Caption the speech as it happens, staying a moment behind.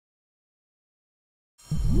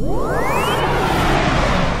We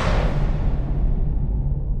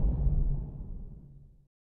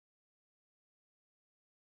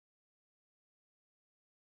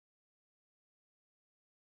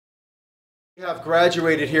have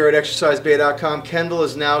graduated here at ExerciseBay.com. Kendall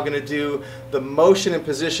is now going to do the motion and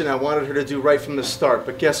position I wanted her to do right from the start.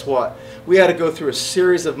 But guess what? We had to go through a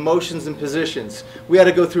series of motions and positions. We had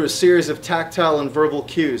to go through a series of tactile and verbal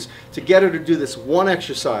cues to get her to do this one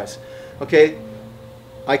exercise. Okay?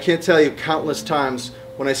 I can't tell you countless times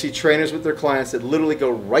when I see trainers with their clients that literally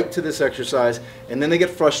go right to this exercise and then they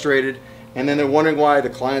get frustrated. And then they're wondering why the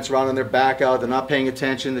client's rounding their back out, they're not paying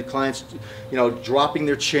attention, the client's, dropping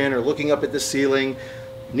their chin or looking up at the ceiling,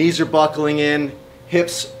 knees are buckling in,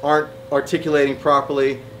 hips aren't articulating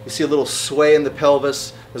properly, you see a little sway in the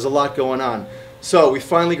pelvis, there's a lot going on. So we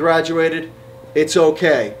finally graduated, it's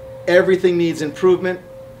okay. Everything needs improvement,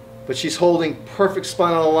 but she's holding perfect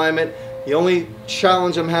spinal alignment. The only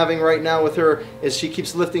challenge I'm having right now with her is she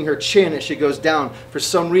keeps lifting her chin as she goes down. For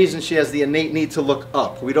some reason, she has the innate need to look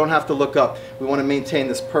up. We don't have to look up. We want to maintain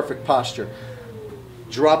this perfect posture.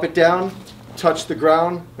 Drop it down, touch the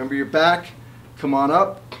ground, remember your back, come on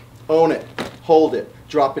up, own it, hold it,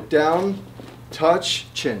 drop it down, touch,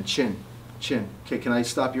 chin, chin, chin. Okay, can I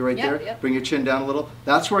stop you right there? Yep. Bring your chin down a little.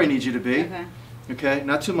 That's where I need you to be. Okay,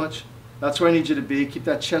 not too much. That's where I need you to be. Keep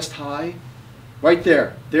that chest high. Right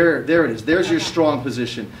there. There it is. There's your strong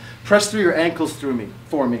position. Press through your ankles for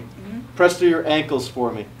me. Press through your ankles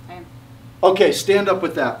for me. Okay, stand up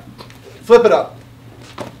with that. Flip it up.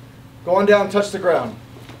 Go on down, touch the ground.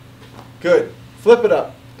 Good. Flip it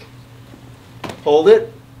up. Hold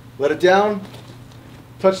it. Let it down.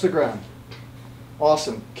 Touch the ground.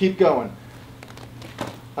 Awesome. Keep going.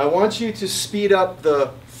 I want you to speed up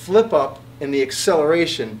the flip up and the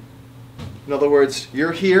acceleration. In other words,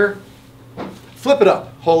 you're here. Flip it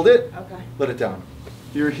up. Hold it. Okay. Let it down.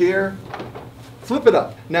 You're here. Flip it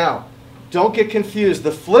up. Now, don't get confused.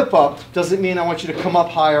 The flip up doesn't mean I want you to come up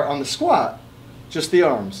higher on the squat. Just the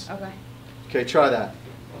arms. Okay. Okay, try that.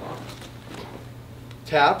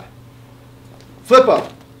 Tap. Flip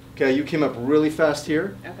up. Okay, you came up really fast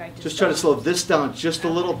here. Okay. Just try to slow this down just a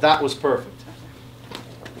little. That was perfect.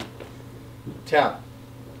 Tap.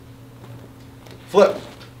 Flip.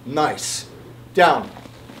 Nice. Down.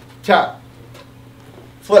 Tap.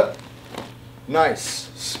 Flip.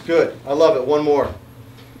 Nice. Good. I love it. One more.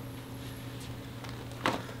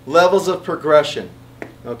 Levels of progression.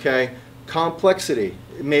 Okay. Complexity.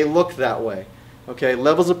 It may look that way. Okay.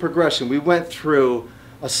 Levels of progression. We went through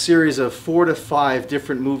a series of 4 to 5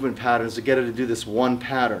 different movement patterns to get her to do this one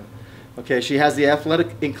pattern. Okay. She has the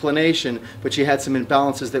athletic inclination, but she had some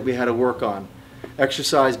imbalances that we had to work on.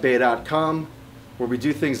 ExerciseBay.com, where we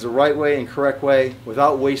do things the right way and correct way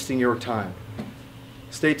without wasting your time.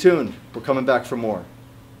 Stay tuned. We're coming back for more.